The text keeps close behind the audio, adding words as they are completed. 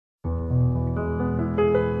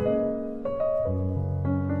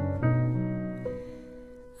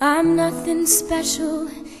I'm nothing special,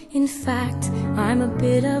 in fact, I'm a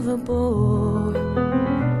bit of a bore.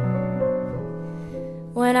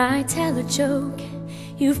 When I tell a joke,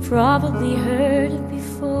 you've probably heard it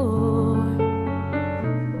before.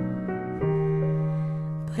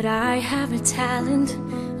 But I have a talent,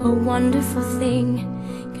 a wonderful thing,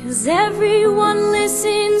 'cause everyone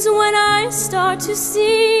listens when I start to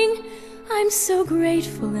sing. I'm so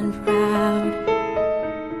grateful and proud.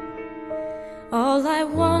 All I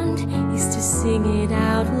want is to sing it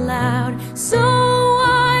out loud. So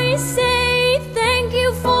I say thank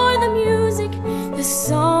you for the music, the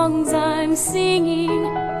songs I'm singing.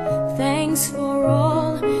 Thanks for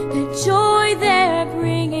all the joy they're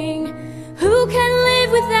bringing. Who can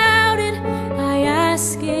live without it? I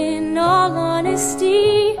ask in all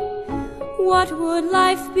honesty. What would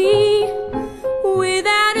life be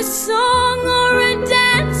without a song or a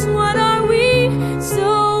dance? What are we? So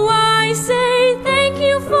I say thank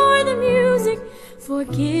you for the music, for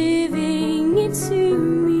giving it to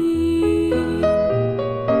me.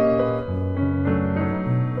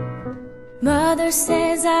 Mother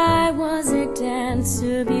says I was a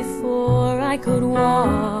dancer before I could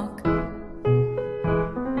walk.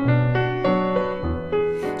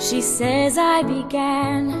 She says I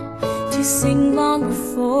began to sing long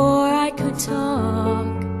before I could talk.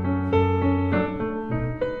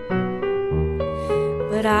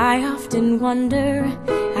 But I often wonder,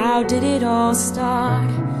 how did it all start?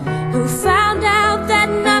 Who found out that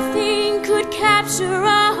nothing could capture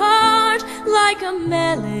a heart like a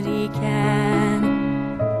melody can?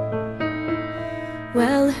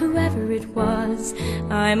 Well, whoever it was,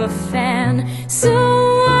 I'm a fan. So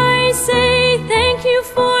I say thank you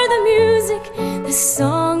for the music, the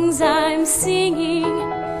songs I'm singing.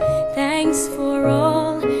 Thanks for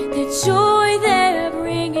all the joy they're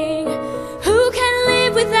bringing. Who can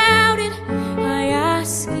live without it? I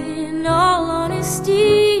ask in all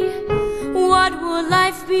honesty. What would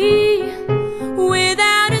life be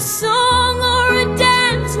without a song or a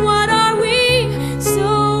dance? What are we? So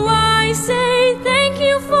I say thank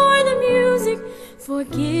you for the music, for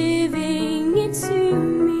giving it to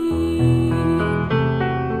me.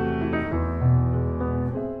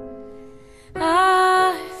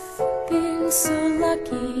 I've been so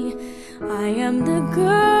lucky, I am the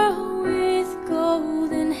girl with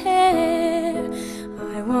golden hair.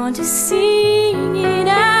 I want to sing it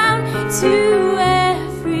out to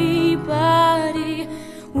everybody.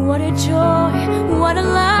 What a joy, what a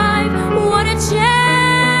life, what a chance.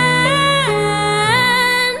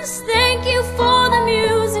 Thank you for the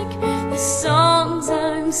music, the songs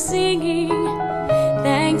I'm singing.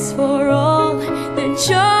 Thanks for all the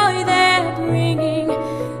joy they're bringing.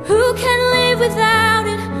 Who can live without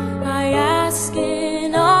it? I ask in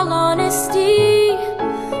all honesty.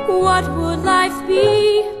 What would life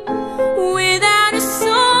be without a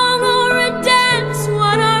song or a dance?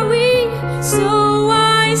 What are we? So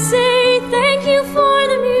I say thank you for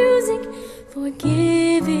the music, for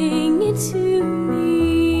giving it to me.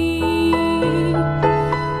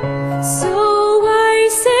 So I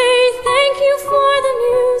say thank you for the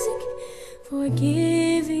music, for giving